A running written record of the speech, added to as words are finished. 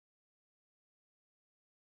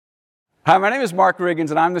Hi, my name is Mark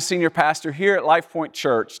Riggins, and I'm the senior pastor here at Life Point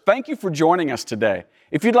Church. Thank you for joining us today.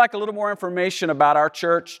 If you'd like a little more information about our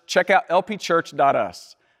church, check out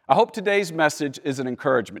lpchurch.us. I hope today's message is an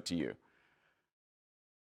encouragement to you.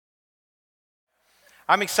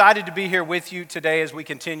 I'm excited to be here with you today as we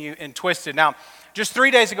continue in Twisted. Now, just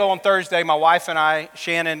 3 days ago on Thursday, my wife and I,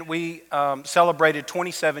 Shannon, we celebrated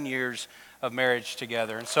 27 years of marriage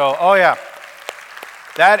together. And so,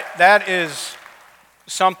 that is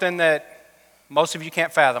something that most of you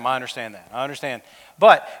can't fathom. I understand that. I understand.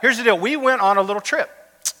 But here's the deal. We went on a little trip.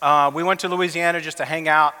 We went to Louisiana just to hang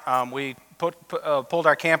out. We pulled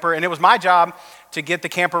our camper, and it was my job to get the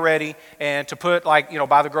camper ready and to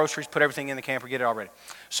buy the groceries, put everything in the camper, get it all ready.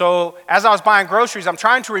 So as I was buying groceries, I'm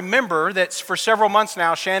trying to remember that for several months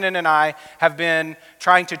now, Shannon and I have been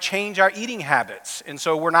trying to change our eating habits. And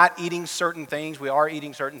so we're not eating certain things. We are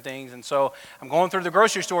eating certain things. And so I'm going through the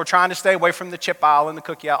grocery store trying to stay away from the chip aisle and the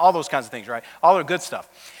cookie aisle, all those kinds of things, right? All the good stuff.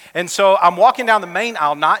 And so I'm walking down the main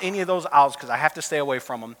aisle, not any of those aisles because I have to stay away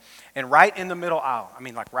from them. And right in the middle aisle,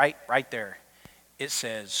 right there, it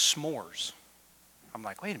says s'mores. I'm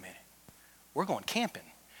like, wait a minute, we're going camping.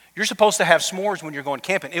 You're supposed to have s'mores when you're going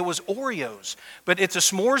camping. It was Oreos, but it's a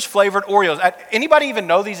s'mores flavored Oreos. Anybody even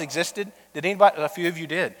know these existed? Did anybody? A few of you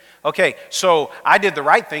did. Okay, so I did the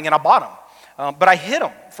right thing and I bought them. But I hid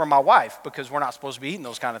them from my wife because we're not supposed to be eating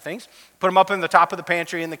those kind of things. Put them up in the top of the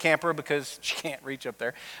pantry in the camper because she can't reach up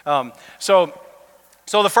there. So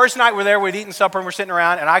the first night we're there, we'd eaten supper and we're sitting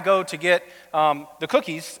around, and I go to get the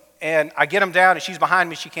cookies, and I get them down, and she's behind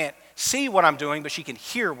me. She can't see what I'm doing, but she can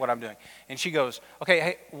hear what I'm doing. And she goes, okay,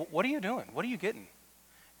 hey, what are you doing? What are you getting?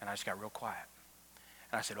 And I just got real quiet.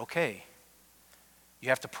 And I said, okay, you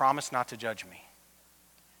have to promise not to judge me.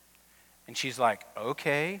 And she's like,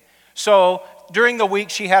 okay. So during the week,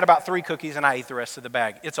 she had about 3 cookies, and I ate the rest of the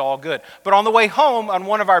bag. It's all good. But on the way home, on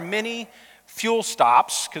one of our many fuel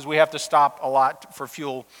stops, because we have to stop a lot for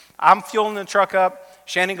fuel, I'm fueling the truck up.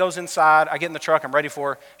 Shannon goes inside. I get in the truck. I'm ready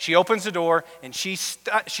for her. She opens the door, and she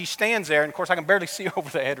stands there. And, of course, I can barely see over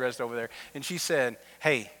the headrest over there. And she said,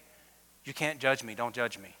 hey, you can't judge me. Don't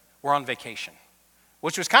judge me. We're on vacation,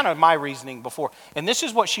 which was kind of my reasoning before. And this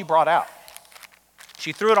is what she brought out.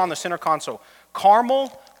 She threw it on the center console.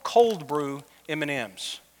 Caramel cold brew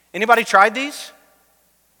M&Ms. Anybody tried these?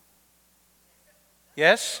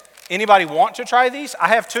 Yes? Anybody want to try these? I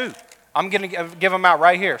have 2. I'm going to give them out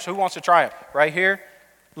right here. So who wants to try them? Right here.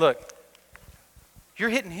 Look. You're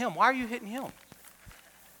hitting him. Why are you hitting him?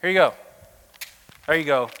 Here you go. There you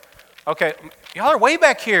go. Okay. Y'all are way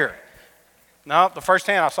back here. No, the first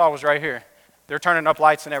hand I saw was right here. They're turning up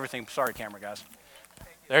lights and everything. Sorry, camera guys.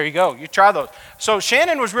 There you go. You try those. So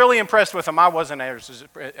Shannon was really impressed with them. I wasn't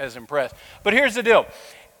as impressed. But here's the deal.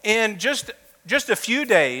 In just a few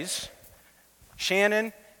days,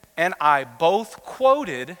 Shannon and I both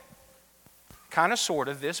quoted kind of sort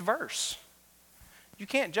of this verse. You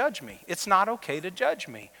can't judge me. It's not okay to judge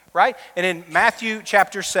me, right? And in Matthew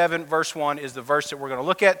chapter 7, verse 1 is the verse that we're going to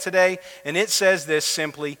look at today. And it says this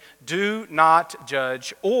simply, do not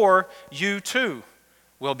judge, or you too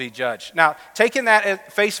will be judged. Now, taking that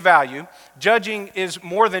at face value, judging is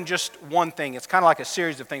more than just one thing. It's kind of like a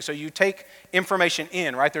series of things. So you take information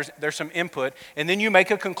in, right? There's some input, and then you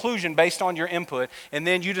make a conclusion based on your input, and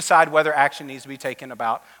then you decide whether action needs to be taken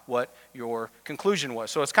about what your conclusion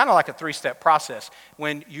was. So it's kind of like a 3-step process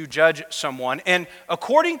when you judge someone. And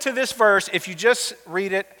according to this verse, if you just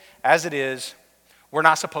read it as it is, we're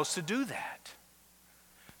not supposed to do that.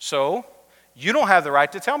 So you don't have the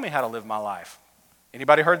right to tell me how to live my life.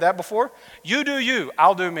 Anybody heard that before? You do you,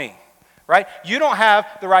 I'll do me, right? You don't have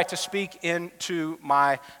the right to speak into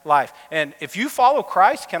my life. And if you follow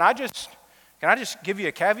Christ, can I just give you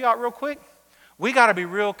a caveat real quick? We got to be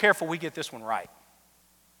real careful we get this one right.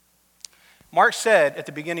 Mark said at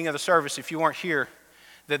the beginning of the service, if you weren't here,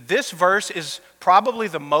 that this verse is probably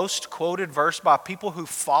the most quoted verse by people who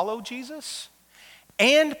follow Jesus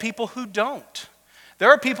and people who don't. There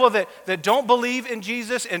are people that don't believe in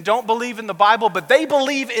Jesus and don't believe in the Bible, but they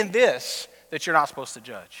believe in this, that you're not supposed to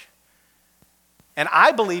judge. And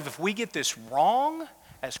I believe if we get this wrong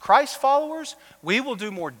as Christ followers, we will do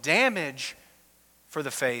more damage for the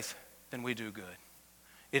faith than we do good.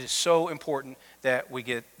 It is so important that we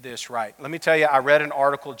get this right. Let me tell you, I read an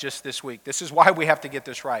article just this week. This is why we have to get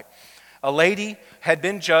this right. A lady had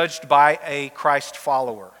been judged by a Christ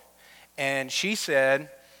follower, and she said,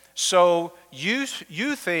 so you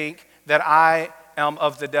think that I am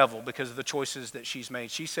of the devil because of the choices that she's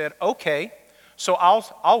made. She said, okay, so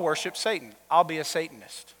I'll worship Satan. I'll be a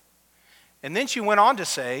Satanist. And then she went on to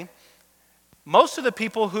say, most of the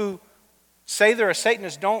people who say they're a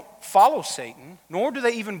Satanist don't follow Satan, nor do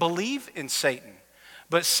they even believe in Satan.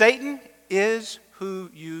 But Satan is who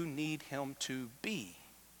you need him to be.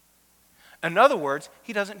 In other words,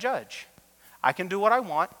 he doesn't judge. I can do what I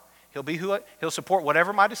want. He'll support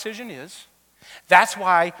whatever my decision is. That's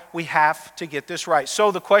why we have to get this right.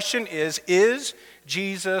 So the question is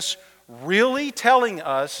Jesus really telling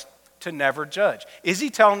us to never judge? Is he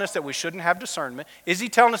telling us that we shouldn't have discernment? Is he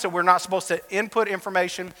telling us that we're not supposed to input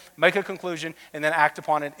information, make a conclusion, and then act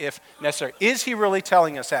upon it if necessary? Is he really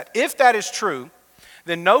telling us that? If that is true,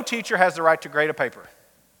 then no teacher has the right to grade a paper.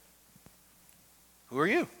 Who are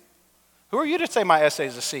you? Who are you to say my essay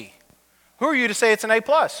is a C? Who are you to say it's an A+?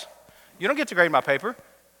 You don't get to grade my paper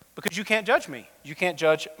because you can't judge me. You can't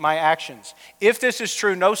judge my actions. If this is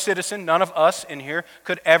true, no citizen, none of us in here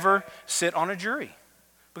could ever sit on a jury.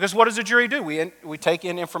 Because what does a jury do? We take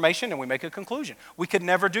in information and we make a conclusion. We could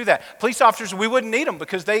never do that. Police officers, we wouldn't need them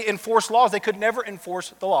because they enforce laws. They could never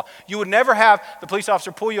enforce the law. You would never have the police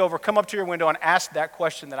officer pull you over, come up to your window and ask that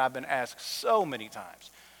question that I've been asked so many times.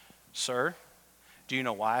 Sir, do you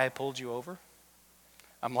know why I pulled you over?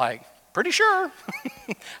 I'm like, pretty sure.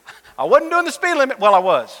 I wasn't doing the speed limit. Well, I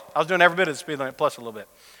was. I was doing every bit of the speed limit plus a little bit.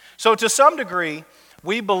 So to some degree,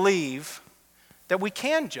 we believe that we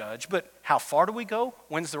can judge, but how far do we go?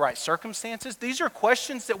 When's the right circumstances? These are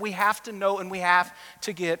questions that we have to know and we have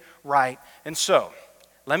to get right. And so,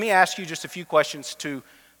 let me ask you just a few questions to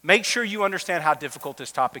make sure you understand how difficult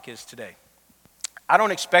this topic is today. I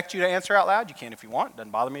don't expect you to answer out loud. You can if you want.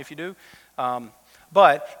 Doesn't bother me if you do.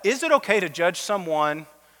 But is it okay to judge someone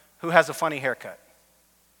who has a funny haircut?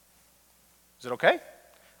 Is it okay?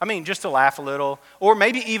 I mean, just to laugh a little, or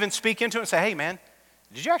maybe even speak into it and say, hey, man,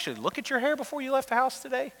 did you actually look at your hair before you left the house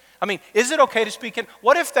today? I mean, is it okay to speak in?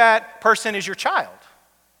 What if that person is your child?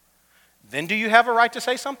 Then do you have a right to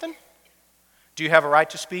say something? Do you have a right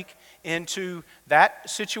to speak into that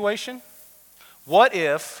situation? What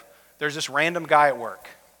if there's this random guy at work,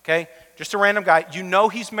 okay? Just a random guy. You know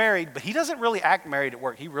he's married, but he doesn't really act married at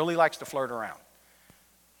work. He really likes to flirt around.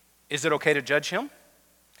 Is it okay to judge him?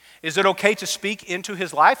 Is it okay to speak into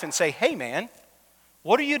his life and say, hey, man,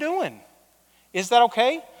 what are you doing? Is that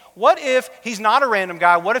okay? What if he's not a random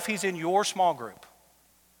guy? What if he's in your small group?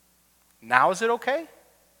 Now is it okay?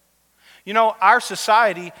 You know, our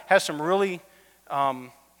society has some really,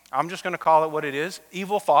 I'm just going to call it what it is,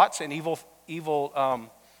 evil thoughts and evil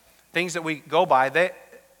things that we go by.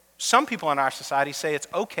 Some people in our society say it's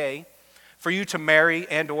okay for you to marry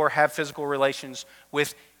and or have physical relations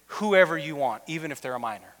with whoever you want, even if they're a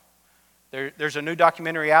minor. There's a new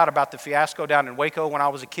documentary out about the fiasco down in Waco when I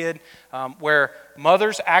was a kid, where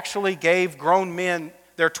mothers actually gave grown men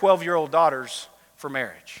their 12-year-old daughters for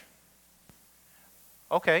marriage.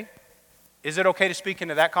 Okay. Is it okay to speak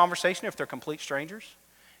into that conversation if they're complete strangers?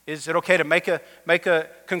 Is it okay to make a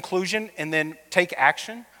conclusion and then take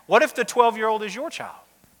action? What if the 12-year-old is your child?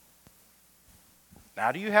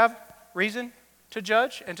 Now do you have reason to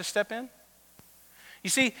judge and to step in? You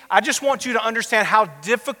see, I just want you to understand how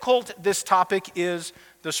difficult this topic is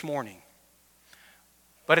this morning.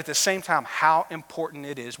 But at the same time, how important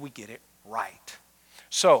it is we get it right.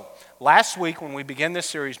 So, last week when we began this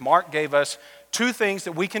series, Mark gave us two things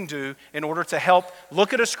that we can do in order to help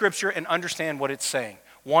look at a scripture and understand what it's saying.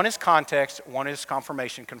 One is context, one is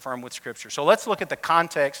confirmation, confirmed with scripture. So let's look at the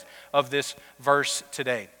context of this verse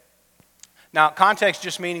today. Now, context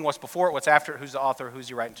just meaning what's before it, what's after it, who's the author, who's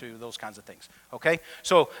he writing to, those kinds of things, okay?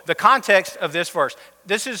 So the context of this verse,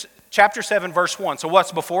 this is chapter 7, verse 1. So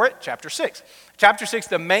what's before it? Chapter 6. Chapter 6,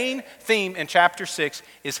 the main theme in chapter 6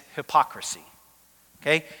 is hypocrisy,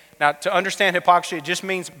 okay? Now, to understand hypocrisy, it just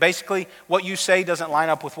means basically what you say doesn't line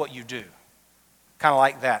up with what you do, kind of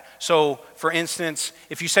like that. So, for instance,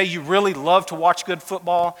 if you say you really love to watch good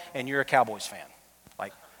football and you're a Cowboys fan,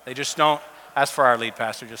 like they just don't. As for our lead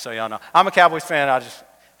pastor, just so y'all know. I'm a Cowboys fan, I just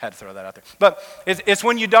had to throw that out there. But it's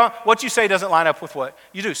when you don't, what you say doesn't line up with what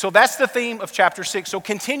you do. So that's the theme of chapter 6. So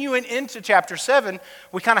continuing into chapter 7,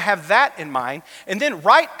 we kind of have that in mind. And then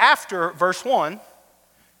right after verse 1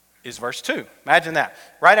 is verse 2. Imagine that.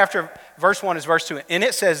 Right after verse 1 is verse 2. And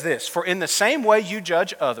it says this, for in the same way you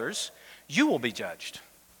judge others, you will be judged.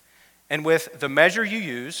 And with the measure you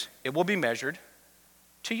use, it will be measured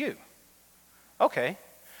to you. Okay.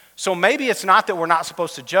 So maybe it's not that we're not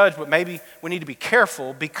supposed to judge, but maybe we need to be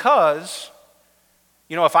careful because,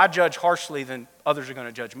 you know, if I judge harshly, then others are going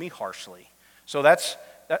to judge me harshly. So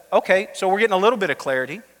okay, so we're getting a little bit of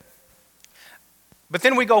clarity. But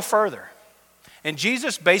then we go further. And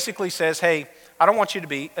Jesus basically says, hey, I don't want you to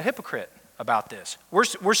be a hypocrite about this.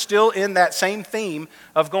 We're still in that same theme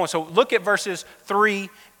of going. So look at verses 3,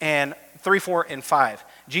 4, and 5.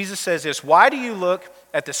 Jesus says this, why do you look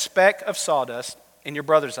at the speck of sawdust in your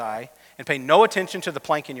brother's eye and pay no attention to the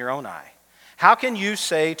plank in your own eye? How can you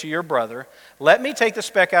say to your brother, let me take the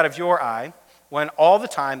speck out of your eye, when all the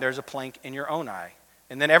time there's a plank in your own eye?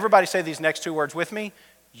 And then everybody say these next two words with me.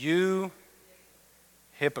 You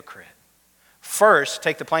hypocrite. First,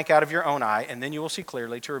 take the plank out of your own eye, and then you will see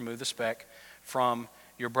clearly to remove the speck from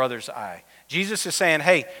your brother's eye. Jesus is saying,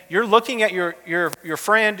 hey, you're looking at your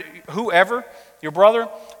friend, whoever, your brother,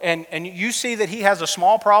 and you see that he has a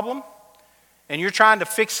small problem, and you're trying to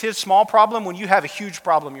fix his small problem when you have a huge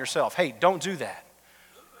problem yourself. Hey, don't do that.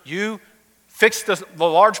 You fix the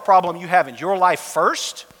large problem you have in your life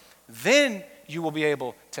first, then you will be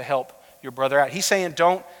able to help your brother out. He's saying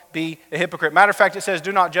don't be a hypocrite. Matter of fact, it says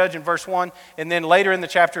do not judge in verse 1, and then later in the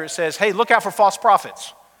chapter it says, hey, look out for false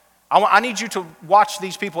prophets. I need you to watch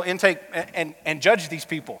these people intake and judge these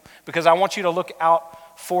people because I want you to look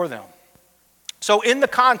out for them. So in the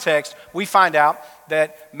context, we find out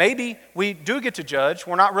that maybe we do get to judge.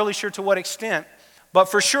 We're not really sure to what extent, but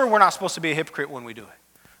for sure we're not supposed to be a hypocrite when we do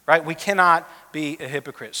it, right? We cannot be a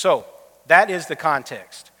hypocrite. So that is the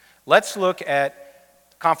context. Let's look at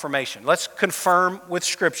confirmation. Let's confirm with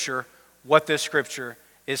Scripture what this Scripture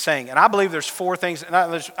is saying. And I believe there's four things, and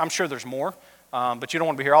I'm sure there's more, but you don't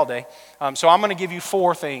want to be here all day. So I'm going to give you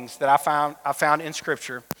four things that I found in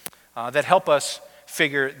Scripture that help us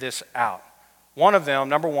figure this out. One of them,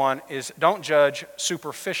 number one, is don't judge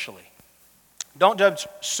superficially. Don't judge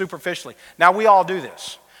superficially. Now, we all do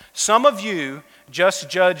this. Some of you just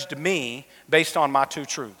judged me based on my two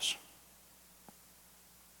truths.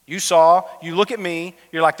 You look at me,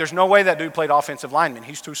 you're like, there's no way that dude played offensive lineman.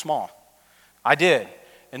 He's too small. I did.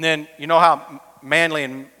 And then, you know how manly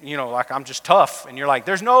and, like I'm just tough. And you're like,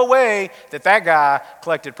 there's no way that guy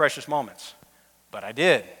collected precious moments. But I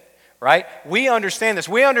did. Right? We understand this.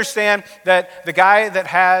 We understand that the guy that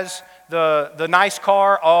has the nice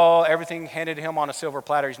car, everything handed to him on a silver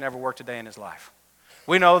platter, he's never worked a day in his life.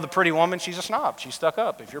 We know the pretty woman, she's a snob. She's stuck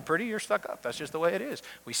up. If you're pretty, you're stuck up. That's just the way it is.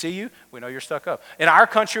 We see you, we know you're stuck up. In our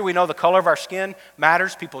country, we know the color of our skin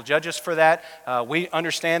matters. People judge us for that. We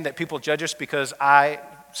understand that people judge us because I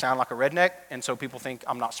sound like a redneck, and so people think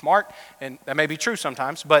I'm not smart, and that may be true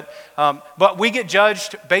sometimes, but we get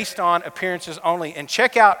judged based on appearances only. And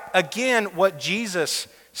check out again what Jesus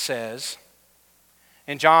says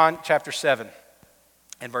in John chapter 7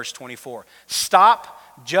 and verse 24.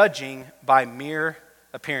 Stop judging by mere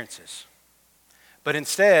appearances, but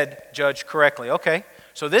instead judge correctly. Okay,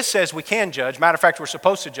 so this says we can judge. Matter of fact, we're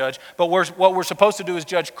supposed to judge, but what we're supposed to do is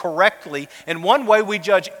judge correctly. And one way we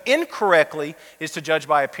judge incorrectly is to judge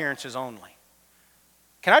by appearances only.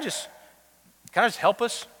 Can I just help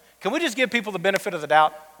us? Can we just give people the benefit of the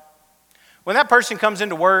doubt? When that person comes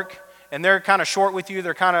into work and they're kind of short with you,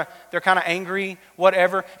 they're kind of angry,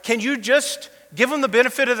 whatever, can you just give them the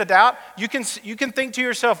benefit of the doubt? You can think to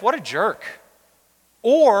yourself, what a jerk.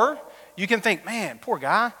 Or you can think, man, poor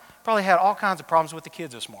guy, probably had all kinds of problems with the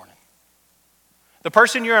kids this morning. The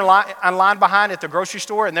person you're in line behind at the grocery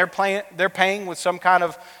store and they're paying with some kind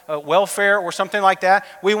of welfare or something like that,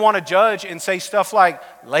 we want to judge and say stuff like,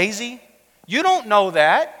 lazy? You don't know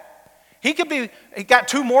that. He got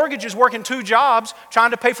 2 mortgages, working 2 jobs,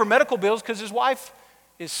 trying to pay for medical bills because his wife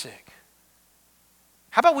is sick.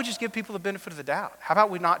 How about we just give people the benefit of the doubt? How about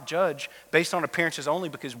we not judge based on appearances only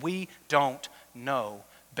because we don't know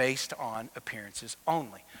based on appearances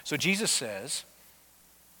only? So Jesus says,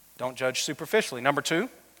 don't judge superficially. Number 2,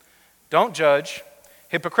 don't judge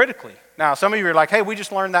hypocritically. Now, some of you are like, hey, we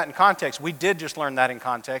just learned that in context. We did just learn that in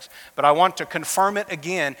context, but I want to confirm it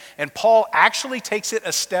again. And Paul actually takes it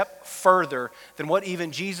a step further than what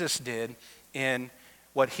even Jesus did in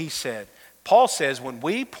what he said. Paul says when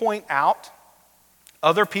we point out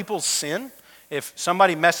other people's sin, if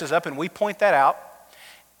somebody messes up and we point that out,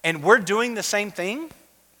 and we're doing the same thing,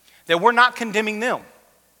 that we're not condemning them,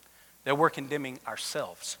 that we're condemning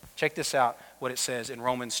ourselves. Check this out, what it says in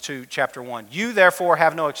Romans 2, chapter 1. You therefore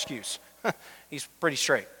have no excuse. He's pretty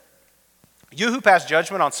straight. You who pass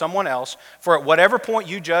judgment on someone else, for at whatever point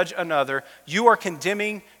you judge another, you are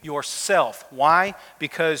condemning yourself. Why?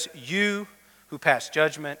 Because you who pass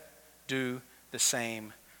judgment do the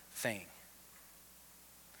same thing.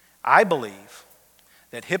 I believe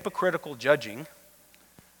that hypocritical judging,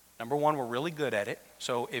 number one, we're really good at it.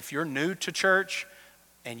 So if you're new to church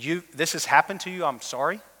and this has happened to you, I'm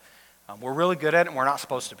sorry. We're really good at it and we're not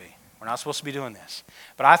supposed to be. We're not supposed to be doing this.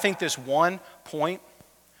 But I think this one point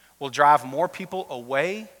will drive more people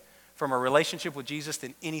away from a relationship with Jesus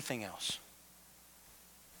than anything else.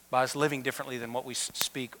 By us living differently than what we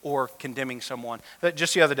speak or condemning someone.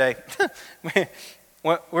 Just the other day,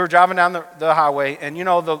 we were driving down the highway, and you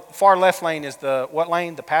know the far left lane is what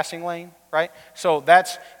lane? The passing lane, right? So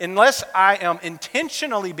that's, unless I am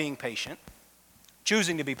intentionally being patient,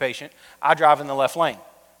 choosing to be patient, I drive in the left lane.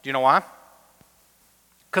 Do you know why?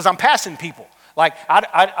 Because I'm passing people. Like,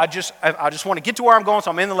 I just want to get to where I'm going, so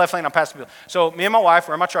I'm in the left lane, I'm passing people. So me and my wife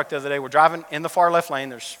were in my truck the other day, we're driving in the far left lane,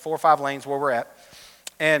 there's 4 or 5 lanes where we're at,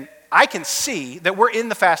 and I can see that we're in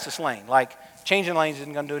the fastest lane. Like, changing lanes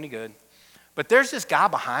isn't going to do any good. But there's this guy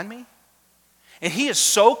behind me, and he is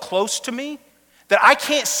so close to me that I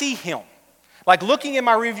can't see him. Like, looking in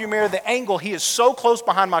my rearview mirror, the angle, he is so close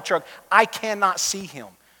behind my truck, I cannot see him.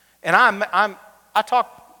 And I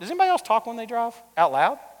talk, does anybody else talk when they drive out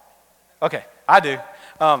loud? Okay, I do.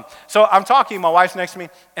 So I'm talking, my wife's next to me,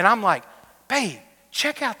 and I'm like, babe,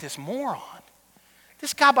 check out this moron.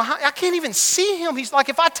 This guy behind, I can't even see him. He's like,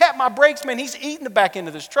 if I tap my brakes, man, he's eating the back end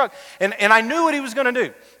of this truck. And I knew what he was going to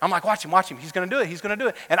do. I'm like, watch him. He's going to do it. He's going to do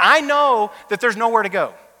it. And I know that there's nowhere to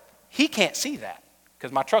go. He can't see that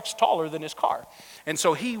because my truck's taller than his car. And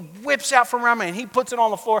so he whips out from around me, and he puts it on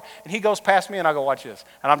the floor, and he goes past me, and I go, watch this.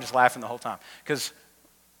 And I'm just laughing the whole time because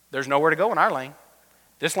there's nowhere to go in our lane.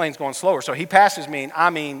 This lane's going slower. So he passes me, and I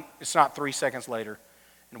mean, it's not 3 seconds later,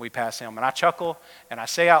 and we pass him. And I chuckle, and I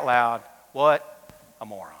say out loud, what a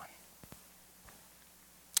moron.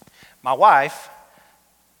 My wife,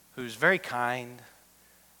 who's very kind,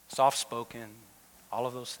 soft-spoken, all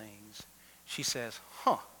of those things, she says,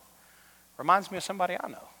 reminds me of somebody I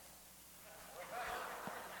know.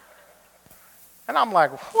 And I'm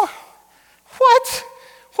like, what?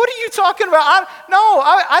 What are you talking about?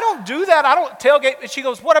 I don't do that. I don't tailgate. And she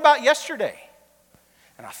goes, what about yesterday?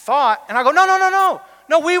 And I thought, and I go,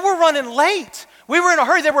 no, we were running late. We were in a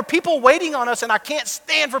hurry. There were people waiting on us, and I can't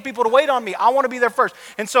stand for people to wait on me. I want to be there first.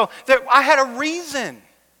 And so I had a reason.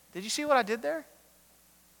 Did you see what I did there?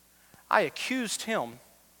 I accused him,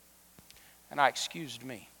 and I excused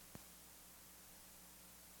me.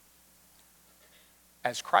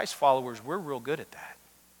 As Christ followers, we're real good at that.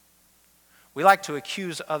 We like to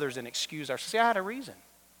accuse others and excuse ourselves. See, I had a reason.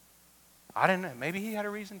 I didn't know. Maybe he had a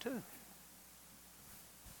reason too.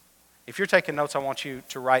 If you're taking notes, I want you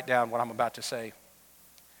to write down what I'm about to say.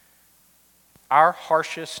 Our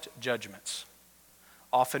harshest judgments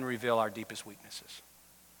often reveal our deepest weaknesses.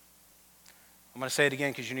 I'm going to say it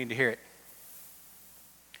again because you need to hear it.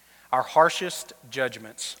 Our harshest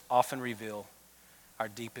judgments often reveal our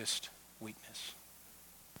deepest weakness.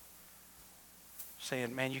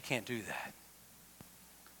 Saying, man, you can't do that.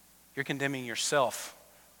 You're condemning yourself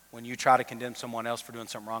when you try to condemn someone else for doing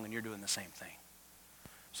something wrong, and you're doing the same thing.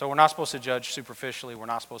 So we're not supposed to judge superficially. We're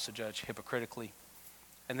not supposed to judge hypocritically.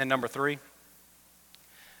 And then number 3,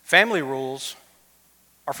 family rules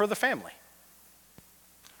are for the family.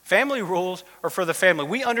 Family rules are for the family.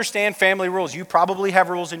 We understand family rules. You probably have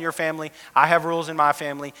rules in your family. I have rules in my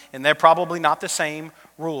family, and they're probably not the same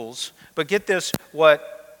rules. But get this,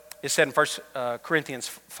 what is said in 1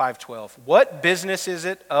 Corinthians 5:12. What business is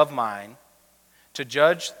it of mine to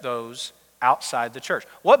judge those outside the church?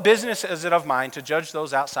 What business is it of mine to judge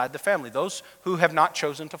those outside the family, those who have not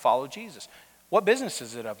chosen to follow Jesus? What business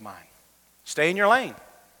is it of mine? Stay in your lane.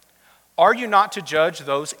 Are you not to judge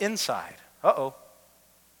those inside?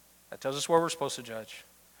 That tells us where we're supposed to judge.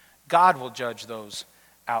 God will judge those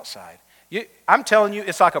outside. I'm telling you,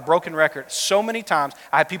 it's like a broken record. So many times,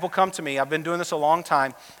 I had people come to me, I've been doing this a long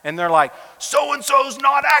time, and they're like, so-and-so's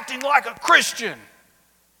not acting like a Christian.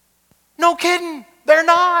 No kidding, they're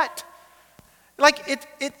not. Like,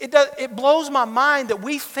 it blows my mind that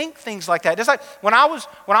we think things like that. It's like, when I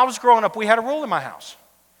was growing up, we had a rule in my house.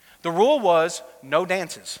 The rule was no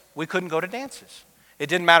dances. We couldn't go to dances. It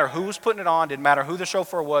didn't matter who was putting it on, didn't matter who the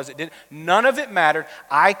chauffeur was, none of it mattered.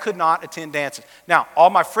 I could not attend dances. Now, all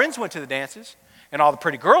my friends went to the dances, and all the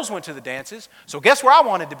pretty girls went to the dances, so guess where I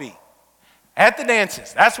wanted to be? At the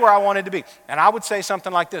dances. That's where I wanted to be. And I would say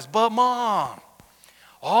something like this, but Mom,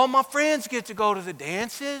 all my friends get to go to the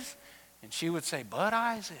dances. And she would say, but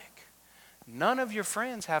Isaac, none of your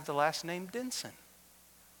friends have the last name Denson.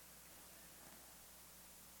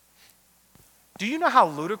 Do you know how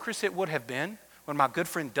ludicrous it would have been when my good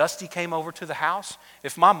friend Dusty came over to the house?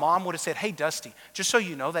 If my mom would have said, hey, Dusty, just so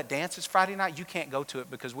you know, that dance is Friday night. You can't go to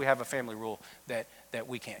it because we have a family rule that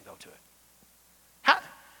we can't go to it.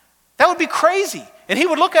 That would be crazy. And he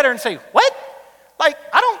would look at her and say, what? Like,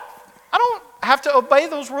 I don't have to obey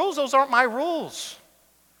those rules. Those aren't my rules.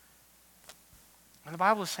 And the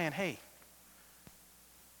Bible is saying, hey,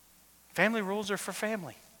 family rules are for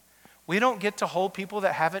family. We don't get to hold people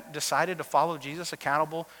that haven't decided to follow Jesus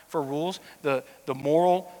accountable for rules. The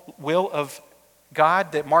moral will of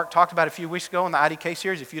God that Mark talked about a few weeks ago in the IDK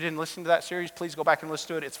series. If you didn't listen to that series, please go back and listen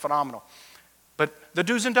to it. It's phenomenal. But the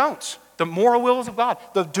do's and don'ts, the moral wills of God,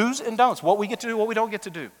 the do's and don'ts, what we get to do, what we don't get to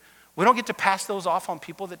do. We don't get to pass those off on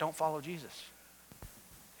people that don't follow Jesus.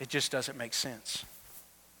 It just doesn't make sense.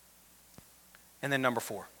 And then number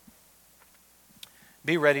 4,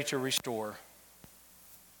 be ready to restore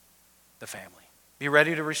the family. Be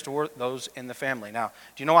ready to restore those in the family. Now,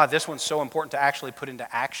 do you know why this one's so important to actually put into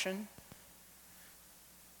action?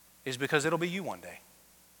 Is because it'll be you one day.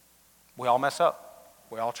 We all mess up.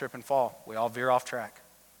 We all trip and fall. We all veer off track.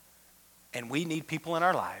 And we need people in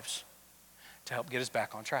our lives to help get us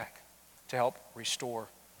back on track, to help restore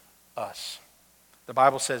us. The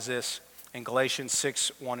Bible says this in Galatians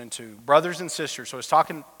 6, 1 and 2. Brothers and sisters, so it's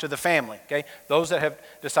talking to the family, okay? Those that have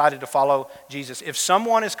decided to follow Jesus. If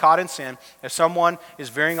someone is caught in sin, if someone is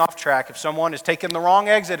veering off track, if someone is taking the wrong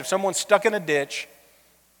exit, if someone's stuck in a ditch,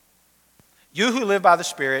 you who live by the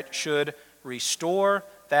Spirit should restore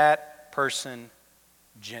that person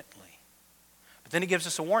gently. But then he gives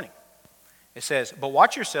us a warning. It says, but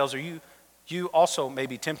watch yourselves, or you also may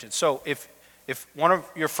be tempted. So if one of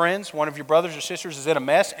your friends, one of your brothers or sisters is in a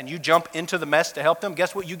mess and you jump into the mess to help them,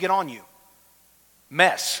 guess what you get on you?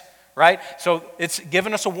 Mess, right? So it's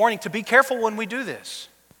giving us a warning to be careful when we do this.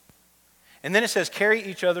 And then it says, carry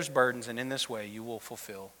each other's burdens, and in this way you will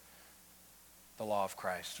fulfill the law of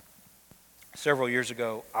Christ. Several years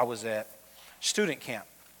ago, I was at student camp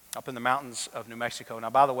up in the mountains of New Mexico. Now,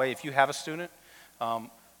 by the way, if you have a student,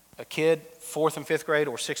 a kid, 4th and 5th grade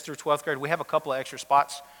or 6th through 12th grade, we have a couple of extra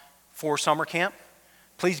spots for summer camp.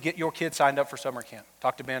 Please get your kids signed up for summer camp.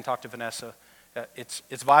 Talk to Ben, talk to Vanessa.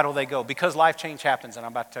 It's vital they go because life change happens, and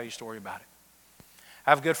I'm about to tell you a story about it. I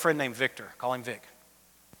have a good friend named Victor. Call him Vic.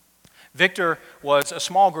 Victor was a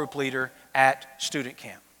small group leader at student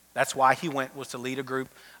camp. That's why he went, was to lead a group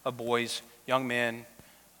of boys, young men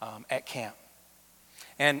at camp.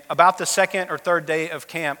 And about the 2nd or 3rd day of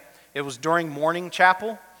camp, it was during morning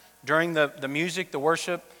chapel, during the music, the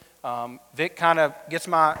worship. Vic kind of gets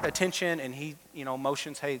my attention and he,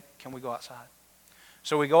 motions, hey, can we go outside?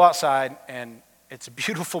 So we go outside and it's a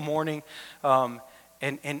beautiful morning.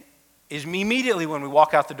 And immediately when we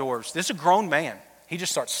walk out the doors, this is a grown man. He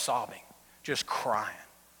just starts sobbing, just crying.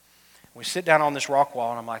 We sit down on this rock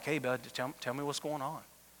wall and I'm like, hey, bud, tell me what's going on.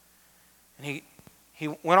 And he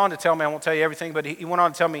went on to tell me, I won't tell you everything, but he went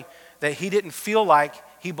on to tell me that he didn't feel like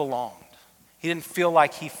he belonged. He didn't feel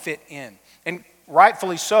like he fit in. And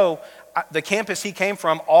rightfully so, the campus he came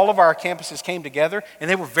from, all of our campuses came together, and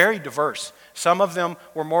they were very diverse. Some of them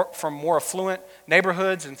were from more affluent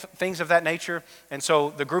neighborhoods and things of that nature. And so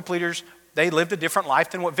the group leaders, they lived a different life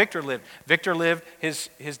than what Victor lived. Victor lived, his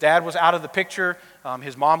dad was out of the picture.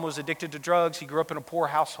 His mom was addicted to drugs. He grew up in a poor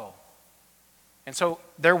household. And so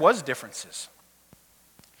there was differences.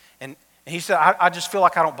 And he said, I just feel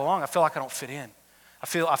like I don't belong. I feel like I don't fit in. I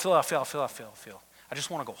feel. I just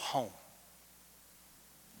want to go home.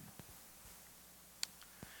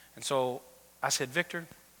 And so I said, Victor,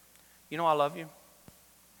 I love you.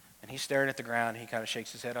 And he's staring at the ground. He kind of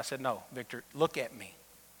shakes his head. I said, no, Victor, look at me.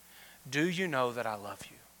 Do you know that I love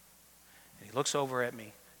you? And he looks over at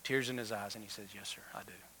me, tears in his eyes, and he says, yes, sir, I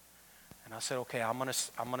do. And I said, okay, I'm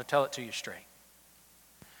gonna tell it to you straight.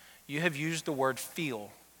 You have used the word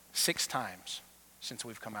feel 6 times since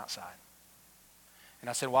we've come outside. And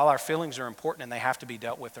I said, while our feelings are important and they have to be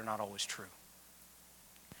dealt with, they're not always true.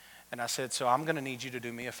 And I said, so I'm going to need you to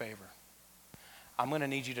do me a favor. I'm going to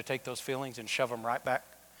need you to take those feelings and shove them right back.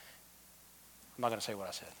 I'm not going to say what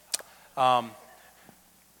I said.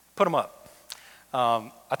 Put them up.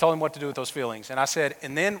 I told him what to do with those feelings. And I said,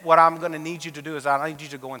 and then what I'm going to need you to do is I need you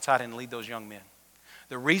to go inside and lead those young men.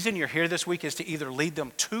 The reason you're here this week is to either lead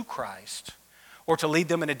them to Christ or to lead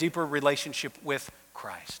them in a deeper relationship with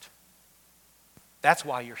Christ. That's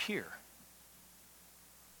why you're here.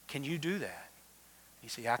 Can you do that? He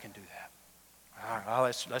said, yeah, I can do that. All right, well,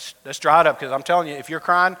 let's dry it up because I'm telling you, if you're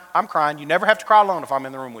crying, I'm crying. You never have to cry alone if I'm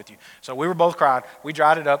in the room with you. So we were both crying. We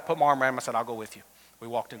dried it up, put my arm around him. I said, I'll go with you. We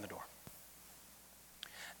walked in the door.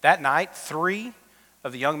 That night, 3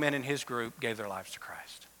 of the young men in his group gave their lives to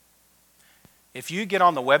Christ. If you get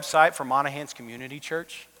on the website for Monahans Community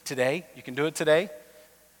Church today, you can do it today.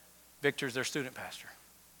 Victor's their student pastor.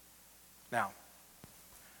 Now,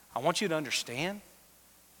 I want you to understand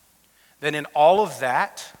that in all of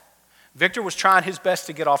that, Victor was trying his best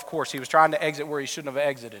to get off course. He was trying to exit where he shouldn't have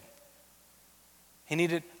exited. He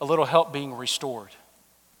needed a little help being restored.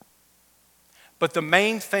 But the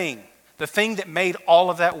main thing, the thing that made all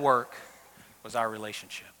of that work was our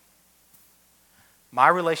relationship. My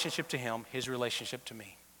relationship to him, his relationship to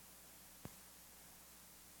me.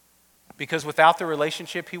 Because without the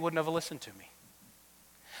relationship, he wouldn't have listened to me.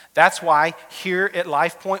 That's why here at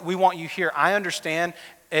Life Point, we want you here. I understand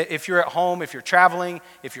if you're at home, if you're traveling,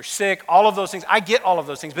 if you're sick, all of those things. I get all of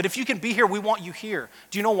those things. But if you can be here, we want you here.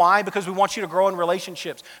 Do you know why? Because we want you to grow in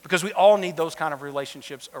relationships. Because we all need those kind of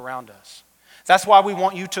relationships around us. That's why we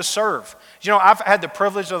want you to serve. You know, I've had the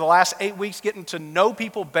privilege of the last 8 weeks getting to know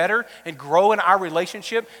people better and grow in our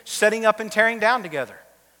relationship, setting up and tearing down together.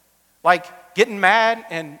 Like getting mad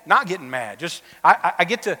and not getting mad. Just I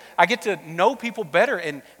get to know people better,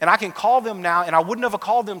 and I can call them now, and I wouldn't have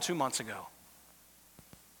called them 2 months ago.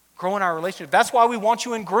 Growing our relationship. That's why we want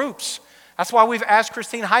you in groups. That's why we've asked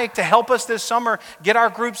Christine Hayek to help us this summer get our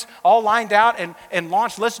groups all lined out and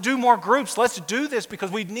launched. Let's do more groups. Let's do this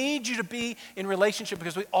because we need you to be in relationship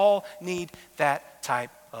because we all need that type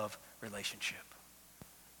of relationship.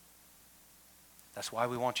 That's why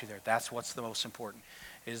we want you there. That's what's the most important,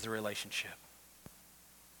 is the relationship.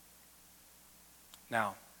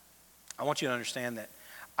 Now, I want you to understand that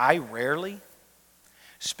I rarely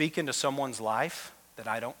speak into someone's life that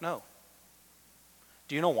I don't know.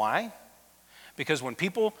 Do you know why? Because when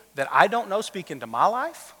people that I don't know speak into my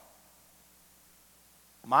life,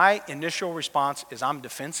 my initial response is I'm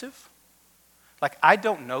defensive. Like, I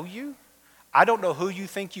don't know you. I don't know who you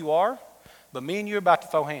think you are, but me and you are about to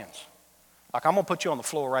throw hands. Like, I'm going to put you on the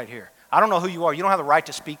floor right here. I don't know who you are. You don't have the right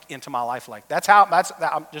to speak into my life like that.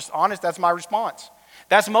 I'm just honest, that's my response.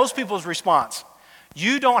 That's most people's response.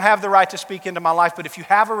 You don't have the right to speak into my life, but if you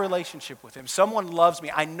have a relationship with him, someone loves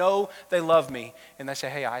me, I know they love me, and they say,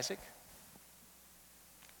 hey, Isaac,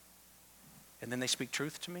 and then they speak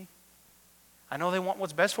truth to me. I know they want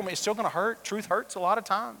what's best for me. It's still going to hurt. Truth hurts a lot of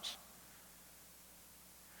times.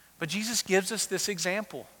 But Jesus gives us this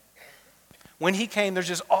example. When he came, there's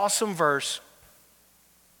this awesome verse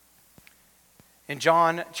in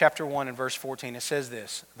John chapter 1 and verse 14. It says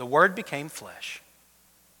this, the Word became flesh.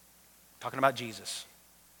 Talking about Jesus.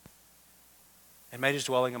 And made his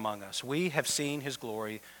dwelling among us. We have seen his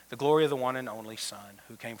glory, the glory of the one and only Son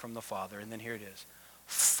who came from the Father. And then here it is.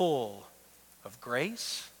 Full of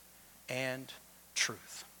grace and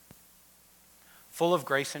truth. Full of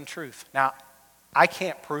grace and truth. Now, I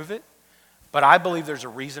can't prove it, but I believe there's a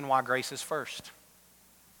reason why grace is first.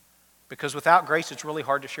 Because without grace, it's really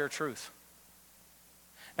hard to share truth.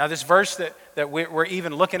 Now, this verse that we're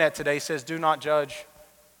even looking at today says, do not judge,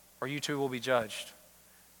 or you too will be judged.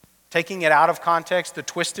 Taking it out of context, the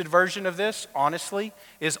twisted version of this, honestly,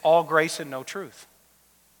 is all grace and no truth.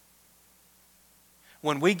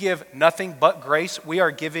 When we give nothing but grace, we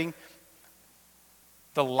are giving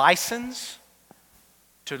the license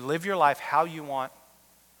to live your life how you want,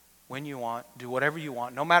 when you want, do whatever you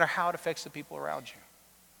want, no matter how it affects the people around you.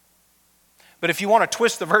 But if you want to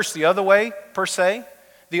twist the verse the other way, per se,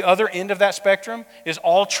 the other end of that spectrum is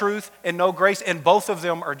all truth and no grace, and both of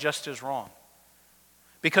them are just as wrong.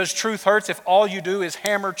 Because truth hurts. If all you do is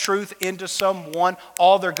hammer truth into someone,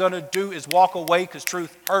 all they're going to do is walk away because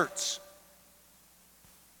truth hurts.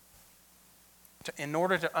 In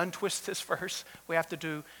order to untwist this verse, we have to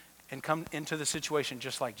do and come into the situation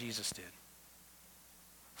just like Jesus did.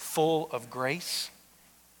 Full of grace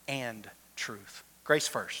and truth. Grace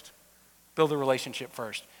first. Build a relationship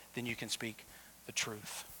first. Then you can speak the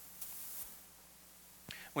truth.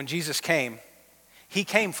 When Jesus came, he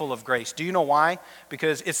came full of grace. Do you know why?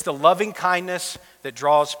 Because it's the loving kindness that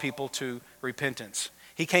draws people to repentance.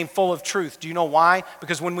 He came full of truth. Do you know why?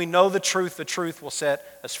 Because when we know the truth will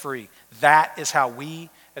set us free. That is how we,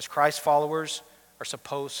 as Christ followers, are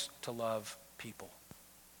supposed to love people.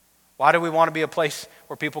 Why do we want to be a place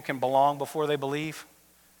where people can belong before they believe?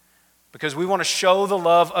 Because we want to show the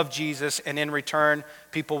love of Jesus, and in return,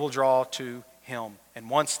 people will draw to him. And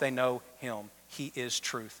once they know him, he is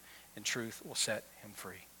truth, and truth will set him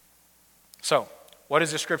free. So, what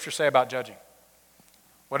does the scripture say about judging?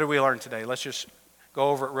 What did we learn today? Let's just go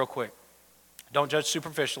over it real quick. Don't judge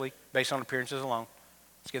superficially, based on appearances alone.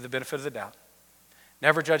 Let's give the benefit of the doubt.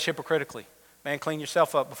 Never judge hypocritically. Man, clean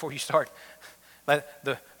yourself up before you start. Let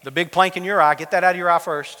the big plank in your eye, get that out of your eye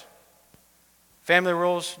first. Family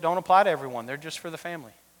rules don't apply to everyone. They're just for the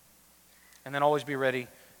family. And then always be ready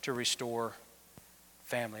to restore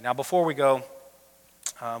family. Now, before we go,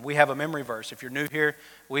 we have a memory verse. If you're new here,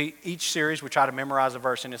 each series we try to memorize a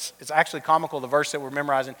verse, and it's actually comical, the verse that we're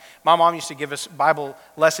memorizing. My mom used to give us Bible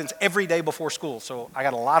lessons every day before school, so I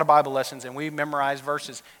got a lot of Bible lessons, and we memorize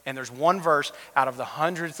verses, and there's one verse out of the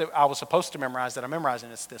hundreds that I was supposed to memorize that I memorized,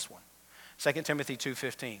 and it's this one, 2 Timothy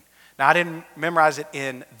 2:15. Now, I didn't memorize it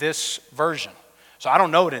in this version, so I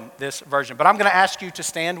don't know it in this version, but I'm going to ask you to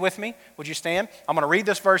stand with me. Would you stand? I'm going to read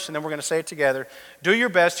this verse, and then we're going to say it together. Do your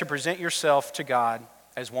best to present yourself to God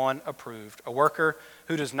as one approved, a worker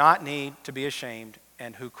who does not need to be ashamed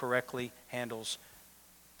and who correctly handles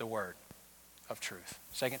the word of truth.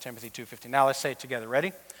 2 Timothy 2:15. Now let's say it together.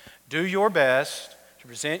 Ready? Do your best to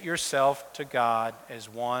present yourself to God as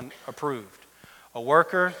one approved, a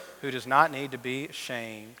worker who does not need to be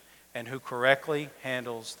ashamed and who correctly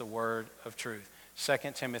handles the word of truth.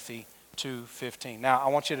 2 Timothy 2:15. Now I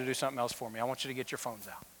want you to do something else for me. I want you to get your phones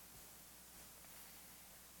out.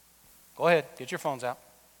 Go ahead, get your phones out.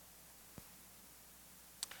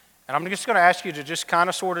 And I'm just going to ask you to just kind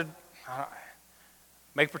of sort of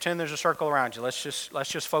make pretend there's a circle around you. Let's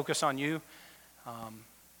just focus on you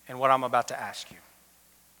and what I'm about to ask you.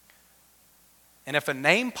 And if a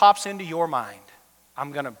name pops into your mind,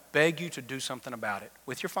 I'm going to beg you to do something about it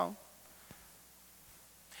with your phone.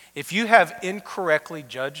 If you have incorrectly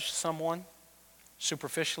judged someone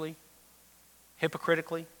superficially,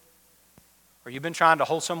 hypocritically, or you've been trying to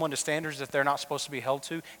hold someone to standards that they're not supposed to be held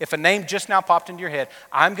to, if a name just now popped into your head,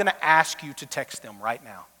 I'm going to ask you to text them right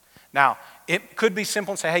now. Now, it could be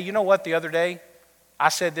simple and say, hey, you know what, the other day I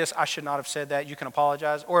said this, I should not have said that, you can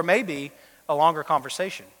apologize. Or it may be a longer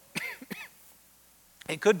conversation.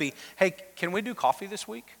 It could be, hey, can we do coffee this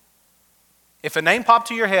week? If a name popped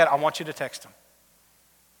to your head, I want you to text them.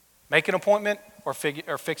 Make an appointment or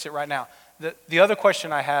fix it right now. The other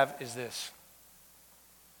question I have is this.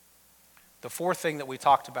 The fourth thing that we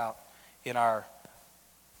talked about in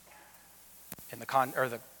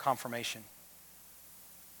the confirmation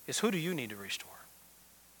is, who do you need to restore?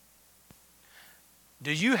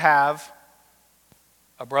 Do you have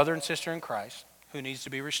a brother and sister in Christ who needs to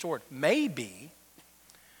be restored? Maybe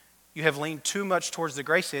you have leaned too much towards the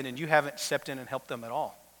grace end and you haven't stepped in and helped them at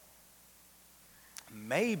all.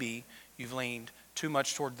 Maybe you've leaned too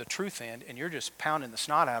much toward the truth end and you're just pounding the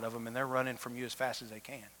snot out of them and they're running from you as fast as they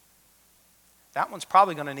can. That one's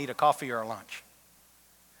probably going to need a coffee or a lunch.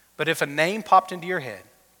 But if a name popped into your head,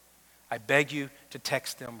 I beg you to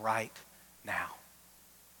text them right now.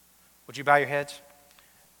 Would you bow your heads?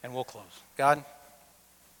 And we'll close. God,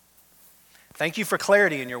 thank you for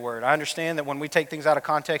clarity in your word. I understand that when we take things out of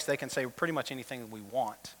context, they can say pretty much anything that we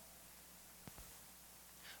want.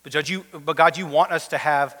 But God, you want us to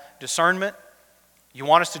have discernment. You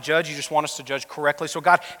want us to judge. You just want us to judge correctly. So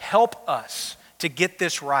God, help us to get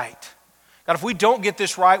this right. God, if we don't get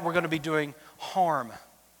this right, we're going to be doing harm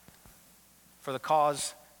for the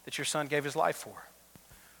cause that your son gave his life for.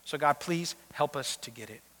 So God, please help us to get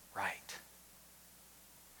it right.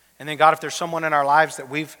 And then God, if there's someone in our lives that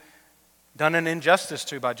we've done an injustice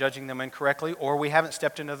to by judging them incorrectly, or we haven't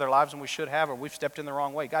stepped into their lives and we should have, or we've stepped in the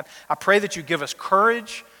wrong way, God, I pray that you give us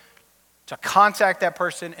courage to contact that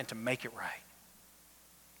person and to make it right.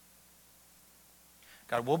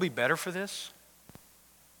 God, we'll be better for this,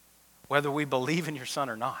 whether we believe in your son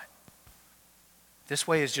or not. This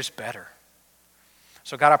way is just better.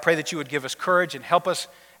 So God, I pray that you would give us courage and help us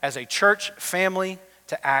as a church family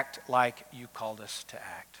to act like you called us to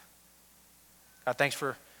act. God, thanks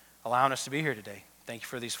for allowing us to be here today. Thank you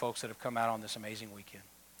for these folks that have come out on this amazing weekend.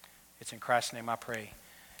 It's in Christ's name I pray.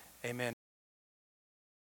 Amen.